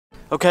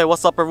Okay,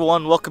 what's up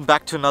everyone? Welcome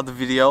back to another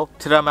video.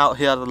 Today I'm out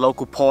here at the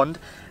local pond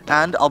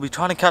and I'll be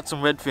trying to catch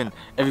some redfin.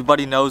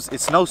 Everybody knows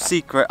it's no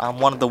secret I'm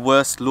one of the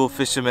worst lure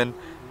fishermen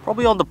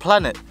probably on the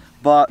planet,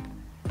 but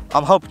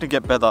I'm hoping to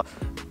get better.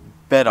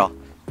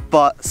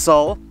 But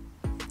so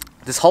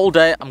this whole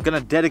day I'm gonna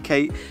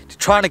dedicate to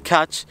trying to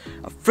catch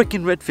a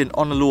freaking redfin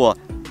on a lure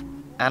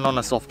and on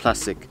a soft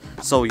plastic.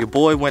 So your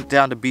boy went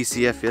down to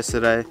BCF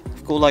yesterday.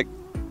 I've got like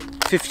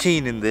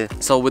 15 in there.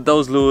 So with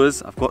those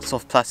lures I've got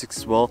soft plastics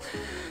as well.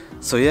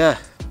 So yeah,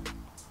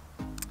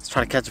 let's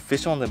try to catch a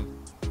fish on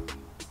them.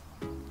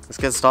 Let's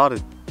get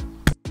started.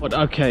 But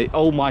okay,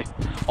 oh my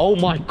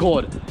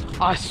god,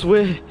 I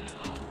swear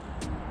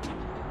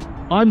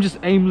I'm just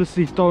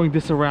aimlessly throwing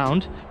this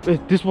around.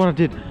 But this is what I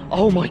did.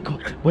 Oh my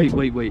god, wait,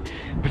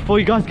 before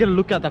you guys get a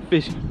look at that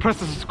fish, press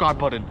the subscribe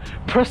button,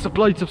 press the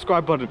bloody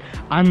subscribe button.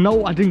 I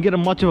know I didn't get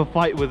much of a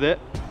fight with it.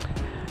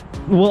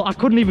 Well, I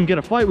couldn't even get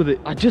a fight with it.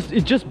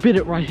 It just bit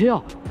it right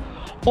here.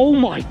 Oh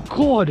my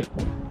god,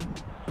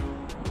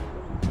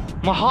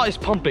 my heart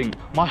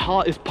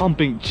is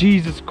pumping,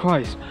 Jesus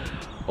Christ.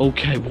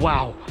 Okay,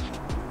 wow.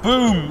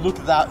 Boom, look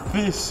at that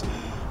fish.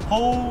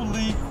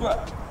 Holy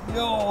crap.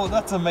 Yo,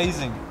 that's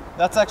amazing.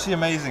 That's actually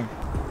amazing.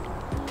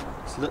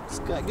 So let's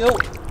go.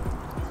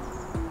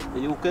 Are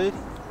you okay?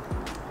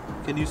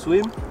 Can you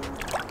swim?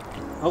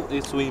 Oh,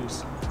 it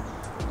swims.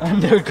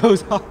 And there it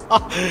goes.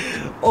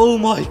 Oh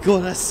my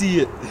god, I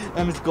see it.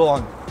 And it's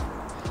gone.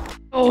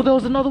 Oh, there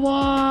was another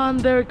one.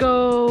 There it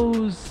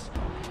goes.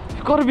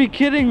 You've got to be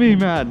kidding me,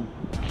 man.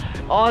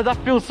 Oh, that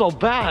feels so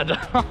bad.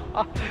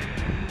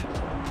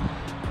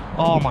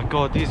 Oh my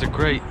god, these are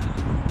great.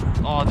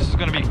 Oh, this is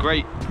gonna be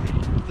great.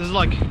 This is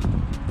like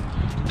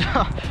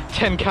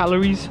 10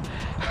 calories.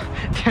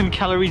 10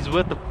 calories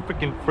worth of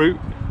freaking fruit.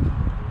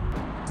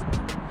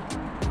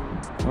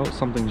 Oh,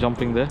 something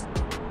jumping there.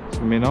 It's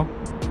a minnow.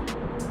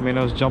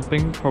 Minnow's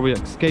jumping, probably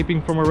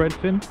escaping from a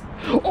redfin.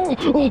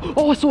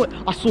 Oh, I saw it.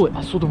 I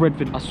saw the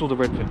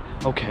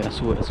redfin. Okay, I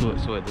saw it.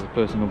 There's a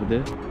person over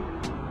there.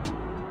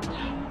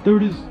 There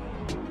it is.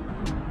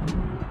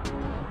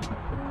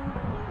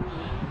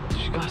 Did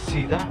you guys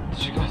see that?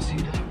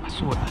 I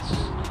saw it.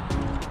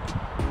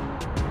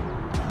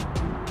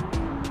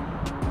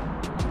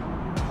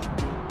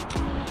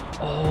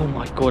 Oh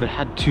my god, it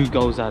had 2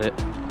 goes at it.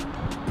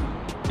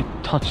 It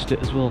touched it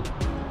as well.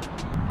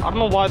 I don't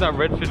know why that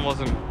redfin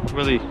wasn't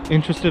really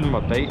interested in my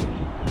bait.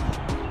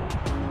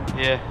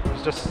 Yeah,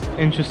 it's just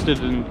interested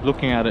in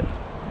looking at it.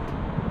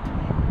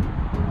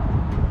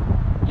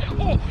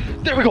 Oh,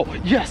 there we go.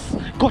 Yes,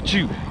 got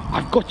you.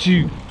 I've got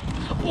you.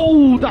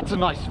 Oh, that's a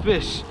nice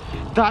fish.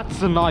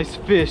 That's a nice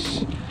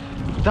fish.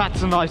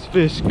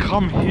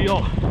 Come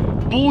here,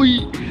 boy.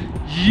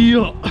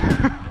 Yeah.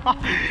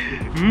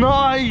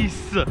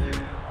 Nice.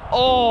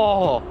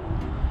 Oh,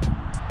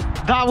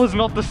 that was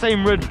not the same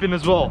redfin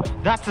as well.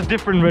 That's a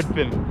different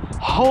redfin.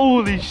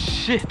 Holy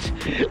shit.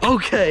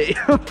 Okay.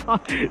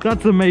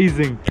 That's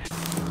amazing.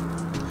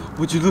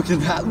 Would you look at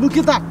that? Look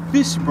at that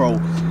fish, bro.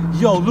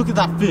 Yo, look at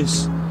that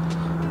fish.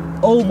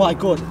 Oh my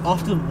god.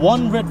 After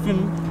one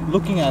redfin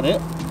looking at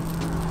it.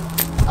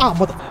 Ah,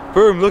 mother.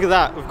 Boom, look at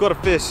that. We've got a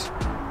fish.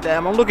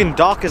 Damn, I'm looking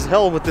dark as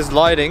hell with this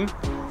lighting.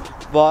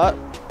 But,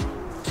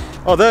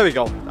 oh, there we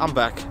go. I'm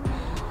back.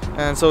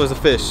 And so is the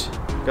fish.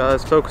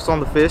 Guys, focus on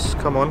the fish.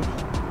 Come on,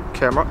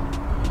 camera.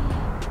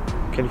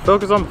 Can you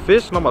focus on the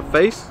fish, not my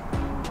face?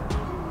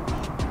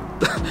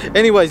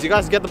 Anyways, you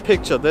guys get the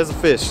picture. There's a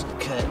fish.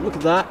 Okay, look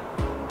at that.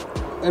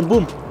 And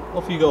boom,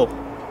 off you go.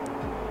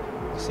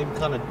 You seem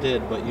kind of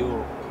dead, but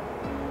you're...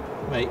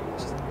 Mate,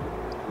 just...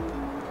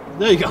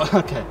 There you go.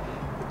 Okay,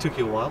 it took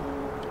you a while.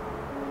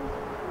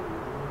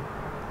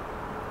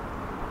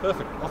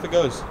 Perfect, off it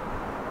goes.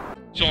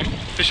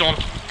 Fish on.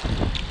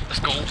 Let's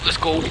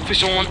go,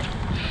 fish on.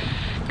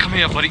 Come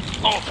here, buddy.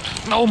 Oh,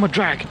 no, my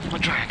drag.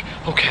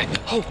 Okay.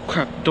 Oh,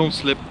 crap, don't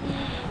slip.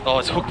 Oh,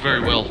 it's hooked very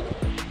well.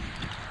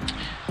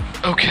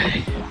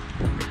 Okay.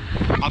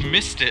 I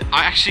missed it.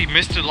 I actually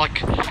missed it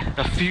like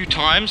a few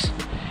times.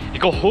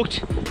 It got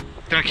hooked,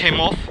 then it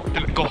came off,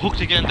 then it got hooked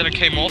again, then it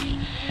came off.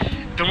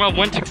 Then when I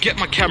went to get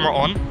my camera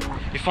on,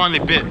 it finally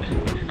bit.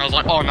 And I was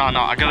like, oh no,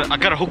 I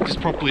gotta hook this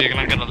properly and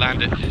I gotta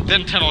land it.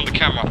 Then turn on the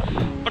camera.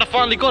 But I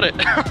finally got it.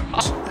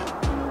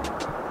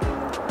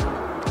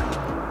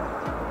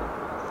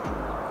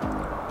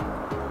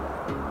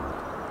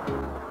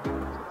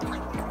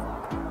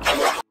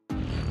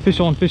 Fish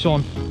on,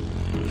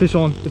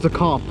 it's a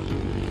carp.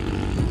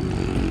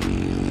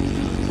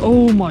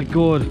 Oh my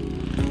god,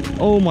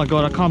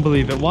 I can't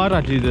believe it. Why did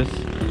I do this?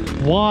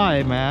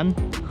 Why, man?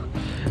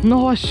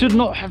 No, I should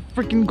not have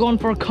freaking gone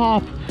for a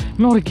carp.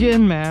 Not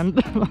again, man.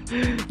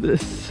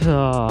 This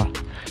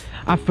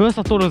at first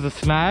I thought it was a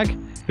snag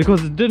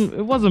because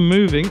it wasn't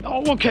moving.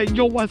 Oh, okay,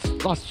 yo,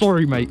 I'm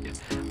sorry, mate.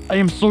 I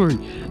am sorry.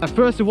 At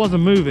first it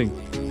wasn't moving.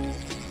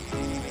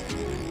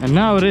 And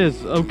now it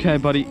is. Okay,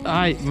 buddy.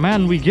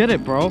 Man, we get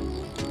it, bro.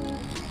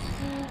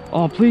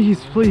 Oh, please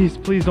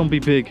don't be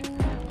big.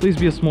 Please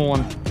be a small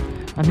one.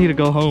 I need to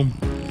go home.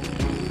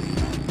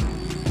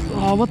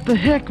 Oh, what the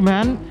heck,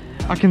 man?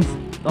 I can...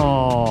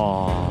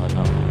 Oh,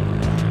 no.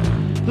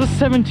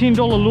 $17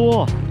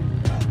 lure.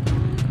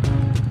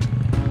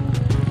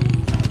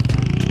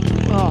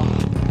 Oh.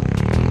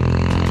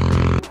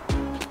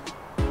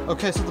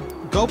 Okay, so the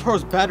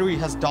GoPro's battery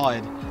has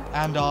died,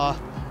 and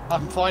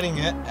I'm finding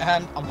it,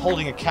 and I'm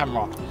holding a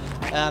camera,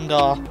 and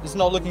it's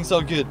not looking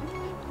so good.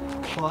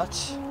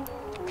 But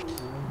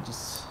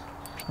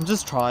I'm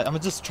just try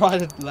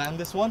to land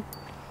this one.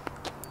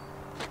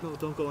 No,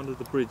 don't go under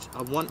the bridge.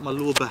 I want my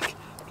lure back.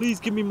 Please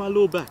give me my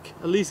lure back.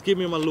 At least give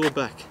me my lure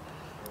back.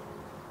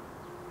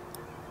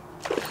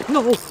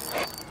 No!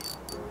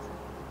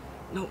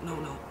 No, no,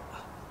 no.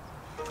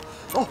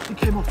 Oh, it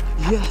came off.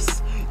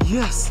 Yes,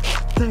 yes.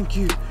 Thank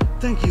you.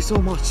 Thank you so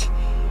much.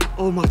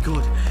 Oh my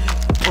god.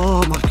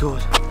 Oh my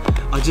god.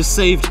 I just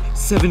saved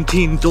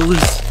 $17.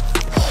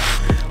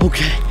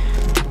 Okay.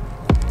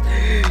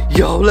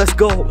 Yo, let's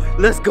go.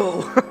 Let's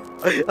go.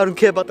 I don't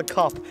care about the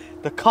cop.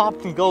 The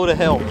cop can go to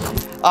hell.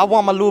 I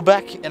want my lure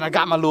back, and I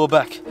got my lure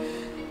back.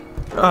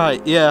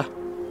 Alright, yeah.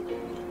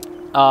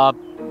 Yeah,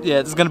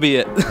 this is gonna be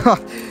it.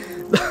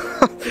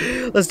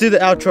 Let's do the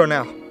outro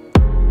now.